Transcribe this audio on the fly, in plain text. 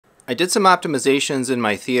I did some optimizations in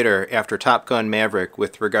my theater after Top Gun Maverick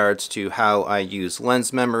with regards to how I use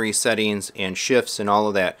lens memory settings and shifts and all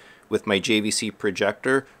of that with my JVC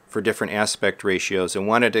projector for different aspect ratios, and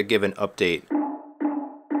wanted to give an update.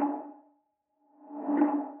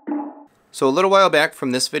 So a little while back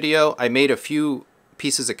from this video, I made a few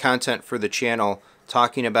pieces of content for the channel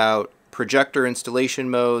talking about projector installation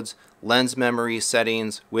modes, lens memory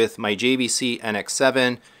settings with my JVC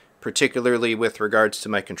NX7, particularly with regards to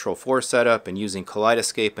my Control4 setup and using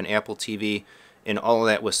Kaleidescape and Apple TV and all of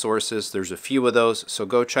that with sources. There's a few of those, so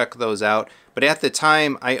go check those out. But at the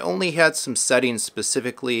time, I only had some settings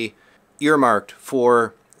specifically earmarked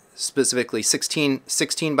for specifically 16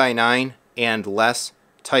 by 9 and less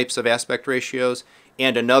types of aspect ratios,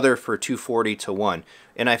 and another for 240:1.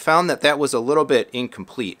 And I found that that was a little bit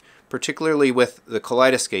incomplete, particularly with the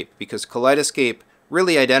Kaleidescape, because Kaleidescape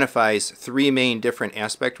really identifies three main different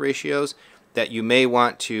aspect ratios that you may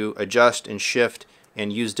want to adjust and shift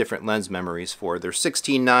and use different lens memories for. There's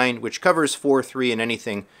 16:9, which covers 4:3 and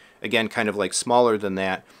anything, again, kind of like smaller than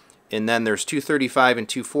that. And then there's 235 and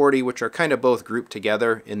 240, which are kind of both grouped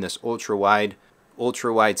together in this ultra-wide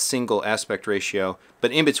single aspect ratio.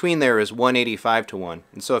 But in between there is 185:1.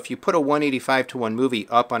 And so if you put a 185:1 movie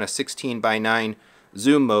up on a 16 by 9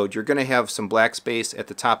 zoom mode, you're going to have some black space at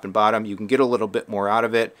the top and bottom. You can get a little bit more out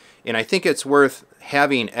of it. And I think it's worth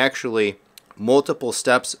having actually multiple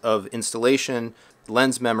steps of installation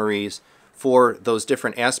lens memories for those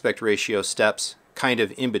different aspect ratio steps kind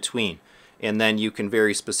of in between. And then you can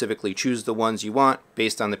very specifically choose the ones you want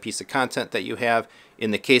based on the piece of content that you have.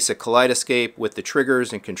 In the case of Kaleidescape with the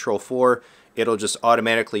triggers and Control4, it'll just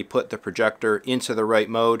automatically put the projector into the right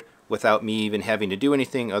mode without me even having to do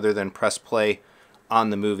anything other than press play on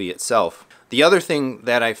the movie itself. The other thing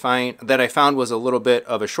that I found was a little bit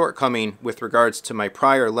of a shortcoming with regards to my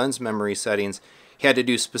prior lens memory settings had to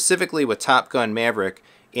do specifically with Top Gun Maverick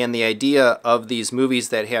and the idea of these movies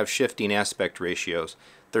that have shifting aspect ratios.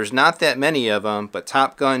 There's not that many of them, but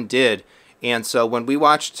Top Gun did. And so when we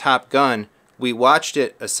watched Top Gun, we watched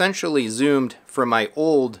it essentially zoomed from my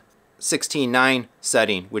old 16:9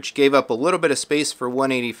 setting, which gave up a little bit of space for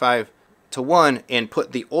 185:1 and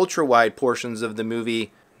put the ultra-wide portions of the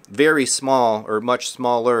movie very small, or much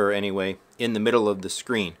smaller anyway, in the middle of the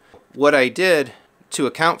screen. What I did to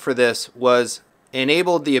account for this was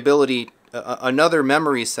enabled the ability, another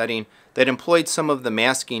memory setting that employed some of the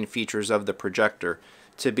masking features of the projector,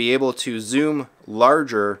 to be able to zoom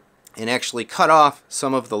larger and actually cut off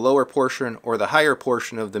some of the lower portion or the higher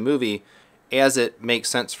portion of the movie as it makes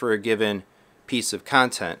sense for a given piece of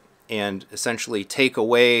content, and essentially take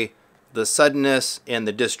away the suddenness and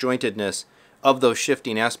the disjointedness of those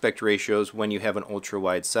shifting aspect ratios when you have an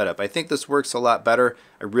ultra-wide setup. I think this works a lot better.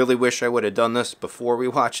 I really wish I would have done this before we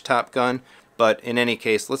watched Top Gun, but in any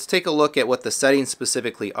case, let's take a look at what the settings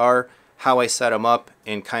specifically are, how I set them up,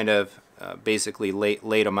 and kind of basically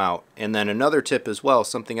laid them out. And then another tip as well,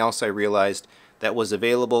 something else I realized that was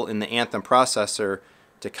available in the Anthem processor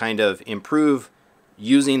to kind of improve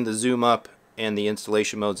using the zoom up and the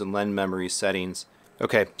installation modes and lens memory settings.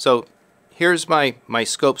 Okay, so here's my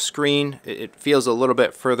scope screen. It feels a little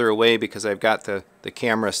bit further away because I've got the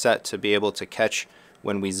camera set to be able to catch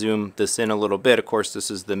when we zoom this in a little bit. Of course,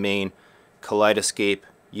 this is the main Kaleidescape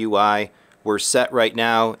UI. We're set right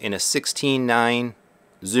now in a 16:9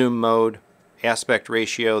 zoom mode aspect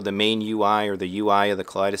ratio. The main UI, or the UI of the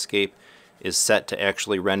Kaleidescape, is set to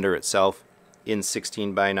actually render itself in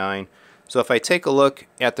 16 by 9. So if I take a look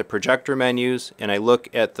at the projector menus and I look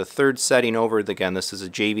at the third setting over, again, this is a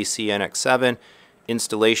JVC NX7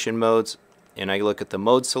 installation modes, and I look at the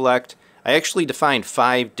mode select, I actually defined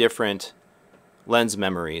 5 different lens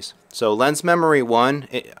memories. So lens memory 1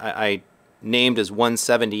 I named as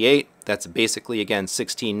 178. That's basically, again,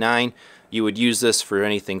 16:9. You would use this for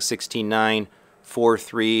anything 16:9,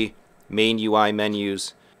 4:3, main UI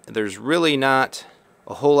menus. There's really not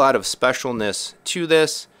a whole lot of specialness to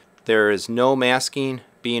this. There is no masking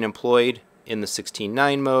being employed in the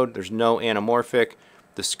 16:9 mode. There's no anamorphic.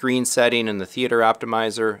 The screen setting and the theater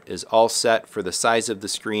optimizer is all set for the size of the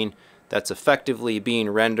screen that's effectively being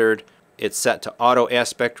rendered. It's set to auto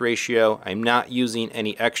aspect ratio. I'm not using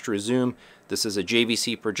any extra zoom. This is a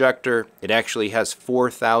JVC projector. It actually has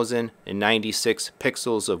 4,096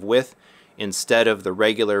 pixels of width instead of the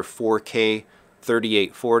regular 4K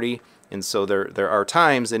 3840. And so there are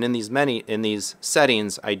times, and in these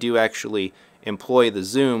settings, I do actually employ the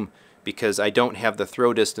zoom because I don't have the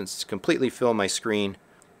throw distance to completely fill my screen.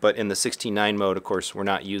 But in the 16:9 mode, of course, we're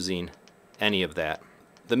not using any of that.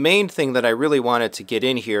 The main thing that I really wanted to get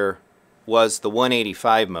in here was the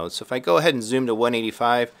 185 mode. So if I go ahead and zoom to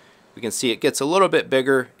 185, we can see it gets a little bit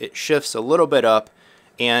bigger, it shifts a little bit up,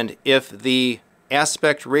 and if the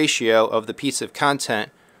aspect ratio of the piece of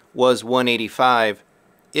content was 185,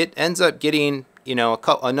 it ends up getting, you know,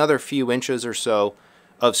 another few inches or so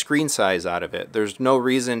of screen size out of it. There's no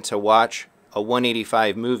reason to watch a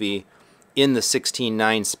 185 movie in the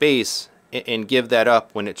 16:9 space and give that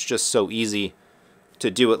up when it's just so easy to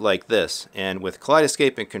do it like this. And with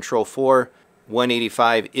Kaleidescape and Control4,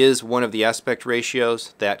 185 is one of the aspect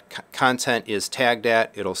ratios that content is tagged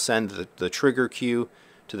at. It'll send the trigger cue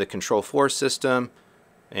to the Control4 system,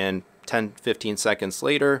 and 10-15 seconds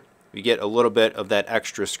later we get a little bit of that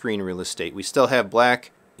extra screen real estate. We still have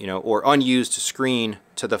black, you know, or unused screen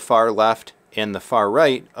to the far left and the far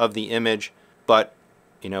right of the image, but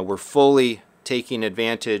you know, we're fully taking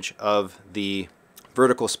advantage of the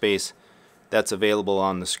vertical space that's available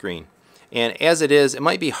on the screen. And as it is, it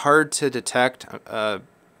might be hard to detect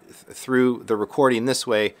through the recording this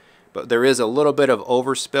way, but there is a little bit of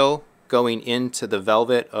overspill going into the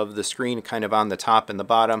velvet of the screen, kind of on the top and the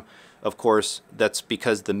bottom. Of course, that's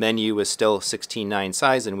because the menu is still 16:9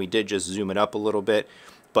 size, and we did just zoom it up a little bit.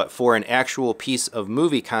 But for an actual piece of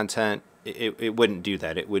movie content, it wouldn't do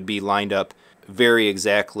that. It would be lined up very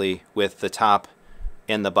exactly with the top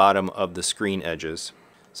and the bottom of the screen edges.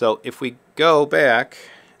 So if we go back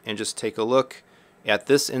and just take a look at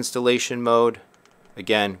this installation mode,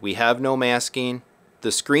 again, we have no masking.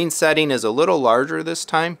 The screen setting is a little larger this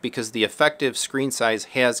time because the effective screen size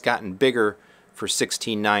has gotten bigger for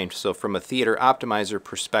 16:9. So from a theater optimizer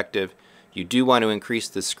perspective, you do want to increase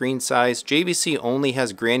the screen size. JVC only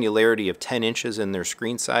has granularity of 10 inches in their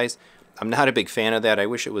screen size. I'm not a big fan of that. I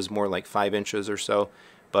wish it was more like 5 inches or so,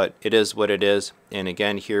 but it is what it is. And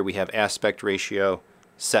again, here we have aspect ratio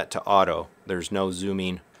set to auto. There's no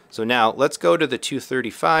zooming. So now let's go to the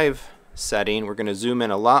 235 setting. We're going to zoom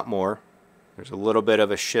in a lot more. There's a little bit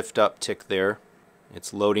of a shift uptick there.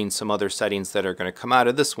 It's loading some other settings that are going to come out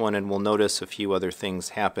of this one, and we'll notice a few other things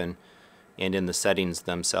happen and in the settings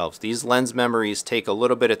themselves. These lens memories take a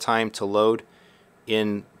little bit of time to load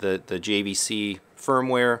in the JVC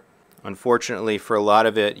firmware. Unfortunately, for a lot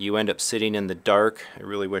of it, you end up sitting in the dark. I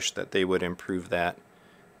really wish that they would improve that,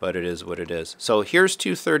 but it is what it is. So here's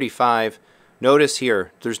 235. Notice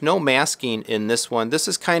here, there's no masking in this one. This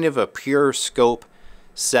is kind of a pure scope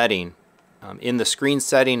setting. In the screen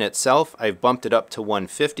setting itself, I've bumped it up to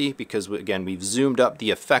 150 because, again, we've zoomed up the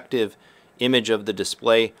effective image of the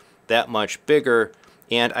display that much bigger.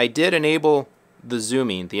 And I did enable the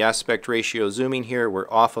zooming, the aspect ratio zooming here. We're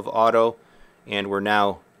off of auto, and we're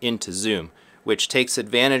now into zoom, which takes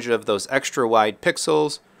advantage of those extra wide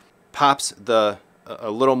pixels, pops a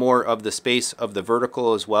little more of the space of the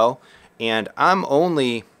vertical as well. And I'm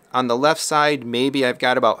only on the left side, maybe I've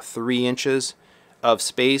got about 3 inches of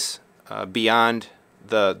space beyond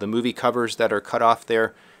the movie covers that are cut off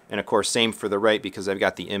there. And of course, same for the right because I've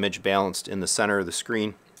got the image balanced in the center of the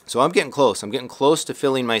screen. So I'm getting close. I'm getting close to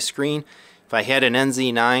filling my screen. If I had an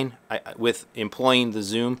NZ9 with employing the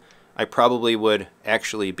zoom, I probably would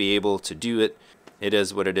actually be able to do it. It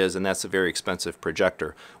is what it is, and that's a very expensive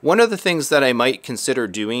projector. One of the things that I might consider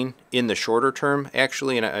doing in the shorter term,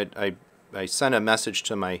 actually, and I sent a message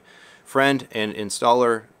to my friend and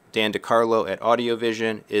installer, Dan DiCarlo at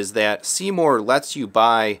AudioVision, is that Seymour lets you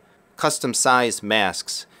buy custom size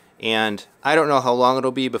masks. And I don't know how long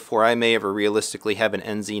it'll be before I may ever realistically have an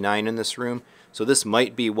NZ9 in this room. So this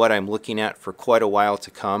might be what I'm looking at for quite a while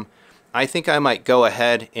to come. I think I might go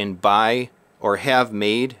ahead and buy or have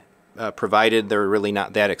made, provided they're really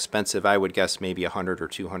not that expensive. I would guess maybe $100 or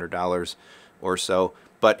 $200 or so.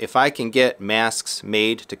 But if I can get masks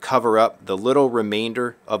made to cover up the little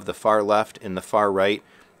remainder of the far left and the far right,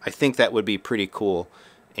 I think that would be pretty cool,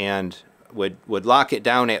 and would lock it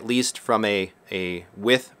down at least from a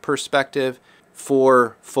width perspective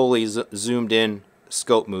for fully zoomed in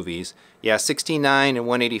scope movies. Yeah, 16:9 and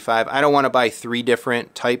 185. I don't want to buy 3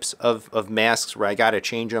 different types of masks where I got to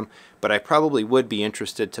change them, but I probably would be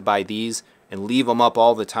interested to buy these and leave them up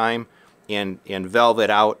all the time and velvet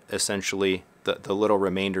out essentially the little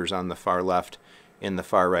remainders on the far left and the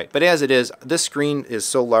far right. But as it is, this screen is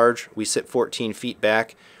so large, we sit 14 feet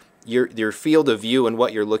back. Your field of view and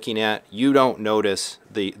what you're looking at, you don't notice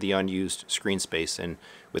the unused screen space. And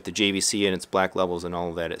with the JVC and its black levels and all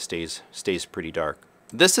of that, it stays pretty dark.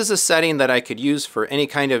 This is a setting that I could use for any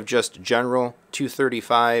kind of just general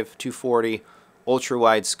 235, 240, ultra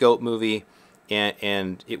wide scope movie,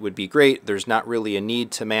 and it would be great. There's not really a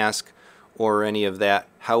need to mask or any of that.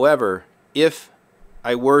 However, if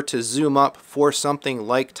I were to zoom up for something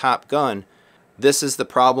like Top Gun, this is the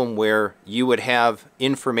problem where you would have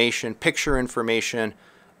information, picture information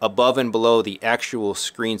above and below the actual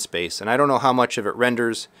screen space. And I don't know how much of it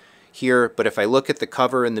renders here, but if I look at the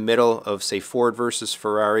cover in the middle of, say, Ford versus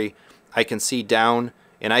Ferrari, I can see down,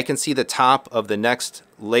 and I can see the top of the next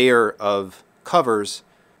layer of covers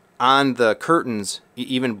on the curtains,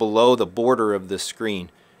 even below the border of the screen.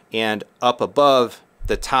 And up above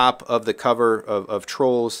the top of the cover of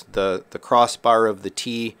Trolls, the crossbar of the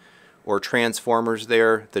T or Transformers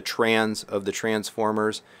there, the trans of the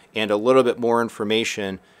Transformers, and a little bit more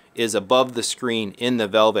information is above the screen in the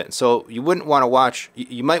Velvet. So you wouldn't want to watch,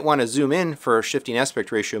 you might want to zoom in for a shifting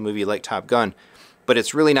aspect ratio movie like Top Gun, but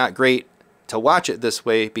it's really not great to watch it this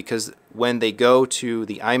way, because when they go to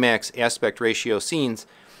the IMAX aspect ratio scenes,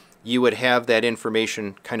 you would have that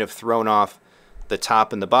information kind of thrown off the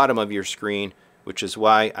top and the bottom of your screen, which is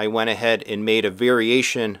why I went ahead and made a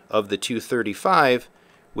variation of the 235,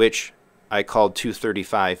 which I called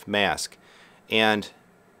 235 mask. And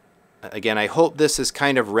again, I hope this is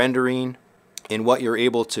kind of rendering in what you're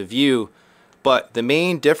able to view, but the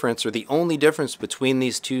main difference, or the only difference between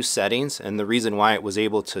these two settings, and the reason why it was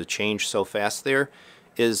able to change so fast there,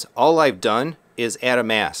 is all I've done is add a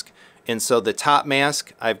mask. And so the top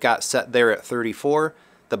mask I've got set there at 34,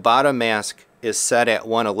 the bottom mask is set at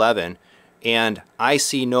 111, and I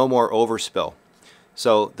see no more overspill.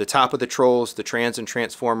 So the top of the Trolls, the Trans and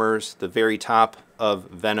Transformers, the very top of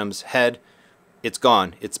Venom's head, it's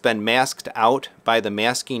gone. It's been masked out by the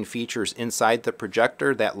masking features inside the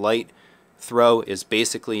projector. That light throw is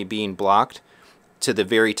basically being blocked to the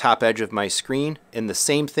very top edge of my screen, and the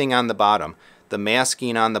same thing on the bottom. The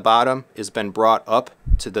masking on the bottom has been brought up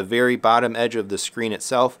to the very bottom edge of the screen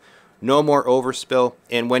itself. No more overspill.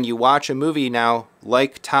 And when you watch a movie now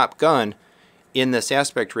like Top Gun in this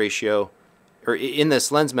aspect ratio, or in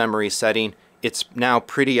this lens memory setting, it's now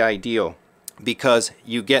pretty ideal, because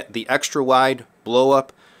you get the extra wide blow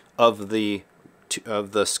up of the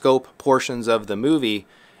scope portions of the movie,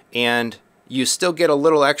 and you still get a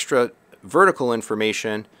little extra vertical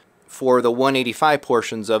information for the 185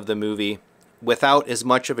 portions of the movie without as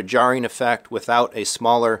much of a jarring effect, without a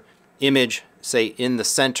smaller image, say, in the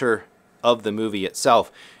center of the movie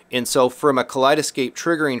itself. And so from a Kaleidescape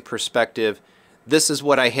triggering perspective, this is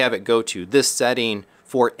what I have it go to, this setting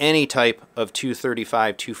for any type of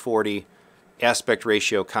 235, 240 aspect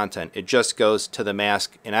ratio content. It just goes to the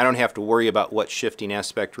mask, and I don't have to worry about what's shifting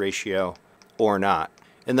aspect ratio or not.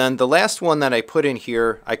 And then the last one that I put in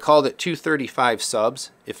here, I called it 235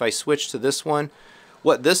 subs. If I switch to this one,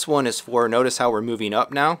 what this one is for, notice how we're moving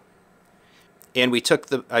up now. And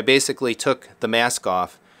I basically took the mask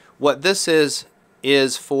off. What this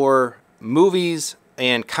is for movies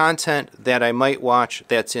and content that I might watch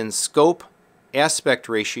that's in scope aspect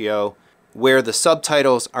ratio, where the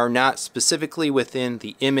subtitles are not specifically within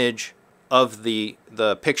the image of the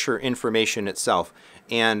picture information itself.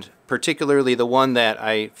 And particularly the one that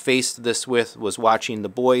I faced this with was watching The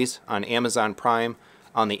Boys on Amazon Prime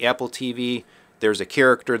on the Apple TV. There's a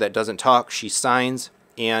character that doesn't talk, she signs,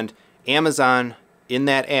 and Amazon in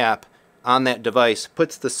that app on that device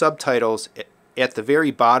puts the subtitles at the very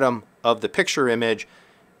bottom of the picture image,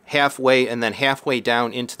 halfway, and then halfway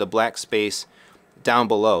down into the black space down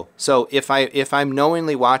below. So if I'm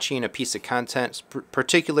knowingly watching a piece of content,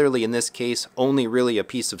 particularly in this case only really a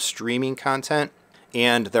piece of streaming content,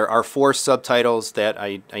 and there are 4 subtitles that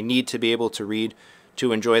I need to be able to read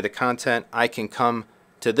to enjoy the content, I can come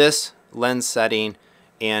to this lens setting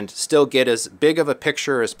and still get as big of a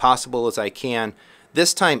picture as possible as I can,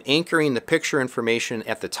 this time anchoring the picture information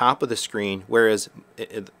at the top of the screen, whereas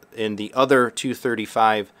in the other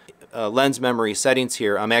 235 lens memory settings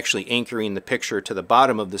here, I'm actually anchoring the picture to the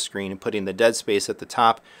bottom of the screen and putting the dead space at the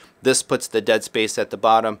top. This puts the dead space at the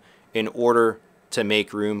bottom in order to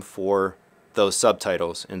make room for those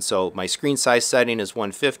subtitles. And so my screen size setting is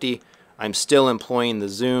 150. I'm still employing the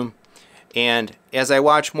zoom. And as I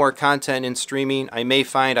watch more content in streaming, I may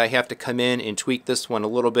find I have to come in and tweak this one a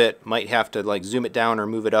little bit. Might have to like zoom it down or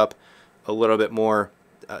move it up a little bit more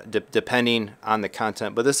depending on the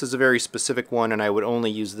content. But this is a very specific one, and I would only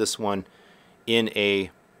use this one in a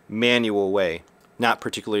manual way. Not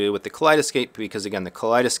particularly with the Kaleidescape, because again, the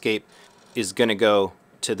Kaleidescape is going to go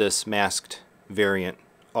to this masked variant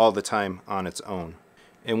all the time on its own.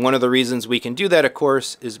 And one of the reasons we can do that, of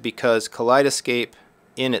course, is because Kaleidescape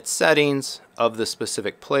in its settings of the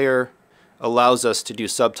specific player allows us to do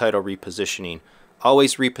subtitle repositioning.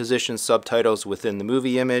 Always reposition subtitles within the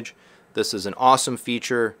movie image. This is an awesome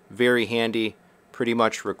feature, very handy, pretty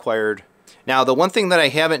much required. Now the one thing that I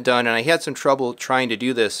haven't done, and I had some trouble trying to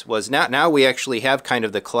do this, was now we actually have kind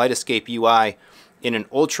of the Kaleidescape UI in an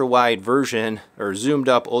ultra wide version or zoomed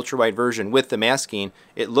up ultra wide version with the masking,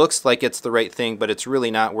 it looks like it's the right thing, but it's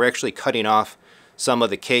really not. We're actually cutting off some of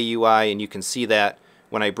the KUI, and you can see that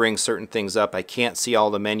when I bring certain things up. I can't see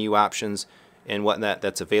all the menu options and whatnot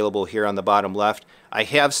that's available here on the bottom left. I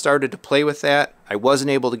have started to play with that. I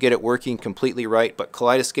wasn't able to get it working completely right, but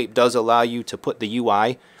Kaleidescape does allow you to put the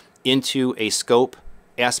UI into a scope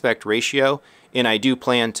aspect ratio, and I do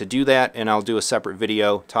plan to do that, and I'll do a separate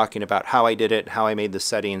video talking about how I did it, how I made the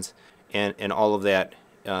settings, and all of that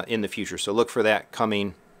in the future. So look for that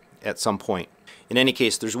coming at some point. In any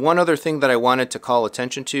case, there's one other thing that I wanted to call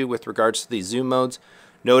attention to with regards to these zoom modes.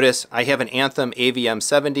 Notice I have an Anthem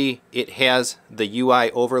AVM70. It has the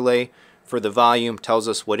UI overlay for the volume, tells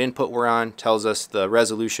us what input we're on, tells us the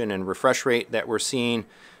resolution and refresh rate that we're seeing.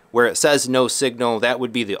 Where it says no signal, that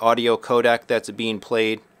would be the audio codec that's being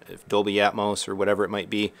played, if Dolby Atmos or whatever it might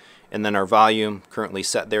be. And then our volume currently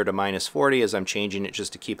set there to -40 as I'm changing it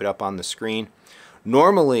just to keep it up on the screen.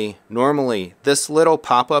 Normally, this little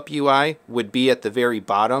pop-up UI would be at the very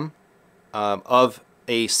bottom of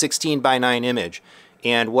a 16:9 image.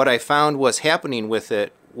 And what I found was happening with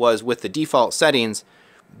it was with the default settings,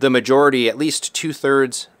 the majority, at least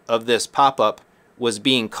 2/3 of this pop-up was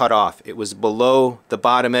being cut off. It was below the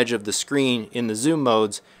bottom edge of the screen in the zoom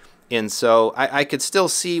modes. And so I could still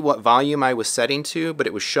see what volume I was setting to, but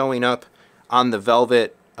it was showing up on the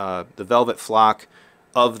velvet flock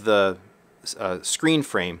of the screen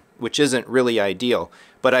frame, which isn't really ideal.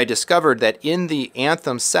 But I discovered that in the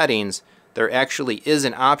Anthem settings, there actually is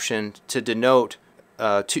an option to denote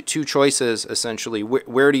two choices, essentially.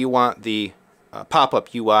 Where do you want the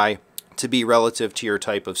pop-up UI to be relative to your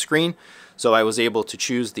type of screen? So I was able to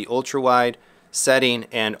choose the ultra-wide setting,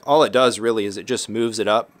 and all it does really is it just moves it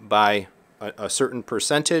up by a certain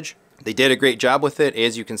percentage. They did a great job with it.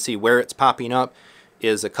 As you can see, where it's popping up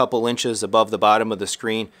is a couple inches above the bottom of the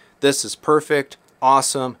screen. This is perfect,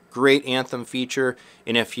 awesome, great Anthem feature.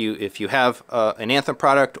 And if you have an Anthem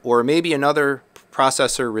product or maybe another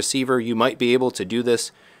processor receiver, you might be able to do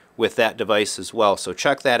this with that device as well. So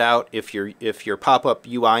check that out. If your pop-up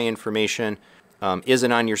UI information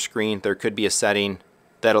isn't on your screen, there could be a setting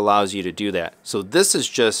that allows you to do that. So this is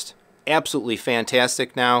just absolutely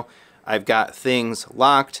fantastic now. I've got things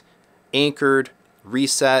locked, anchored,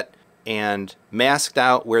 reset, and masked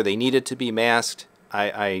out where they needed to be masked.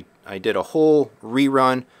 I did a whole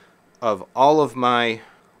rerun of all of my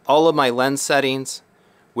lens settings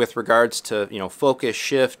with regards to, you know, focus,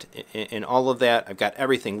 shift, and all of that. I've got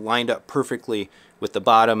everything lined up perfectly with the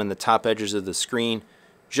bottom and the top edges of the screen.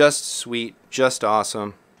 Just sweet, just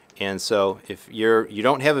awesome. And so if you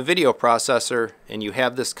don't have a video processor and you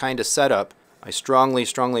have this kind of setup, I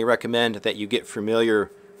strongly recommend that you get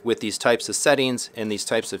familiar with these types of settings and these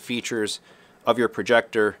types of features of your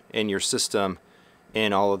projector and your system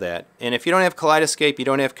and all of that. And if you don't have Kaleidescape, you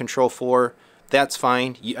don't have Control4, that's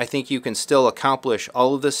fine. I think you can still accomplish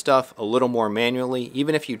all of this stuff a little more manually,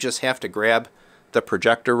 even if you just have to grab the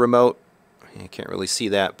projector remote. I can't really see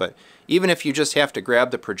that, but even if you just have to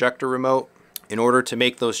grab the projector remote in order to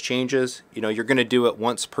make those changes, you know, you're going to do it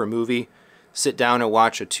once per movie. Sit down and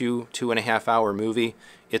watch a 2.5 hour movie.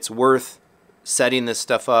 It's worth setting this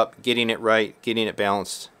stuff up, getting it right, getting it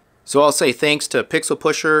balanced. So I'll say thanks to Pixel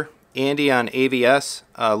Pusher, Andy on AVS,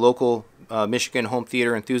 local Michigan home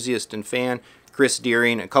theater enthusiast and fan, Chris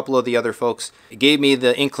Deering, a couple of the other folks. It gave me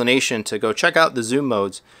the inclination to go check out the zoom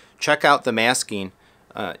modes, check out the masking,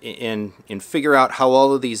 and figure out how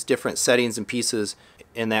all of these different settings and pieces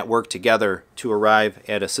in that work together to arrive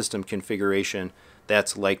at a system configuration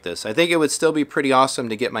that's like this. I think it would still be pretty awesome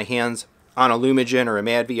to get my hands on a Lumagen or a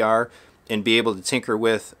MadVR and be able to tinker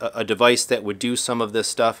with a device that would do some of this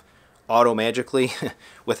stuff auto-magically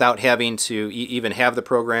without having to even have the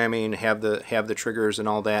programming, have the triggers and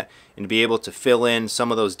all that, and be able to fill in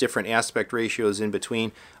some of those different aspect ratios in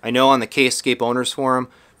between. I know on the Kscape Owners Forum,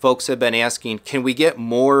 folks have been asking, can we get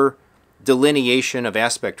more delineation of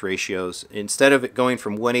aspect ratios? Instead of it going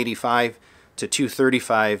from 185 to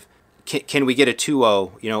 235, can we get a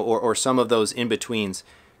 2.0, you know, or some of those in-betweens?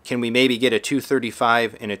 Can we maybe get a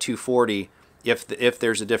 235 and a 240 if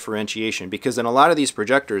there's a differentiation? Because in a lot of these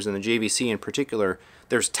projectors, in the JVC in particular,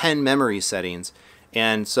 there's 10 memory settings.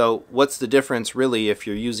 And so what's the difference really if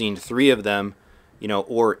you're using 3 of them, you know,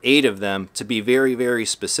 or 8 of them to be very, very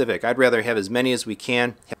specific? I'd rather have as many as we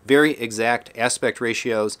can, have very exact aspect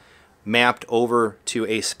ratios mapped over to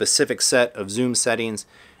a specific set of zoom settings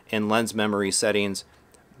and lens memory settings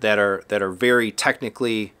that are very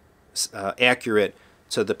technically accurate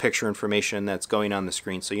to the picture information that's going on the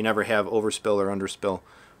screen. So you never have overspill or underspill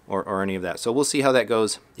or any of that. So we'll see how that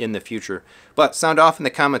goes in the future. But sound off in the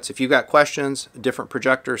comments if you've got questions, a different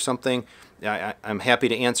projector, something. I'm happy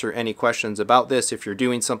to answer any questions about this. If you're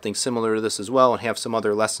doing something similar to this as well and have some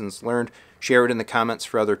other lessons learned, share it in the comments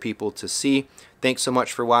for other people to see. Thanks so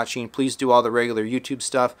much for watching. Please do all the regular YouTube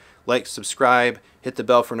stuff. Like, subscribe, hit the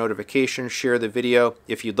bell for notifications, share the video.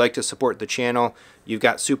 If you'd like to support the channel, you've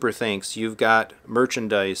got super thanks, you've got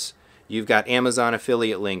merchandise, you've got Amazon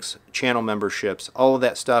affiliate links, channel memberships, all of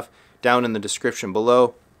that stuff down in the description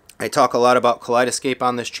below. I talk a lot about Kaleidescape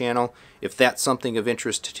on this channel. If that's something of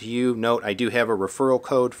interest to you, note I do have a referral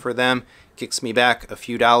code for them. Kicks me back a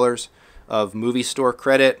few dollars of movie store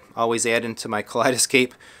credit. Always add into my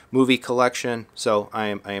Kaleidescape movie collection. So I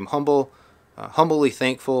am humbly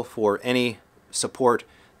thankful for any support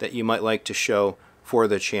that you might like to show for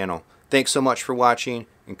the channel. Thanks so much for watching,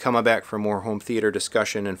 and come on back for more home theater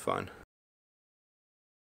discussion and fun.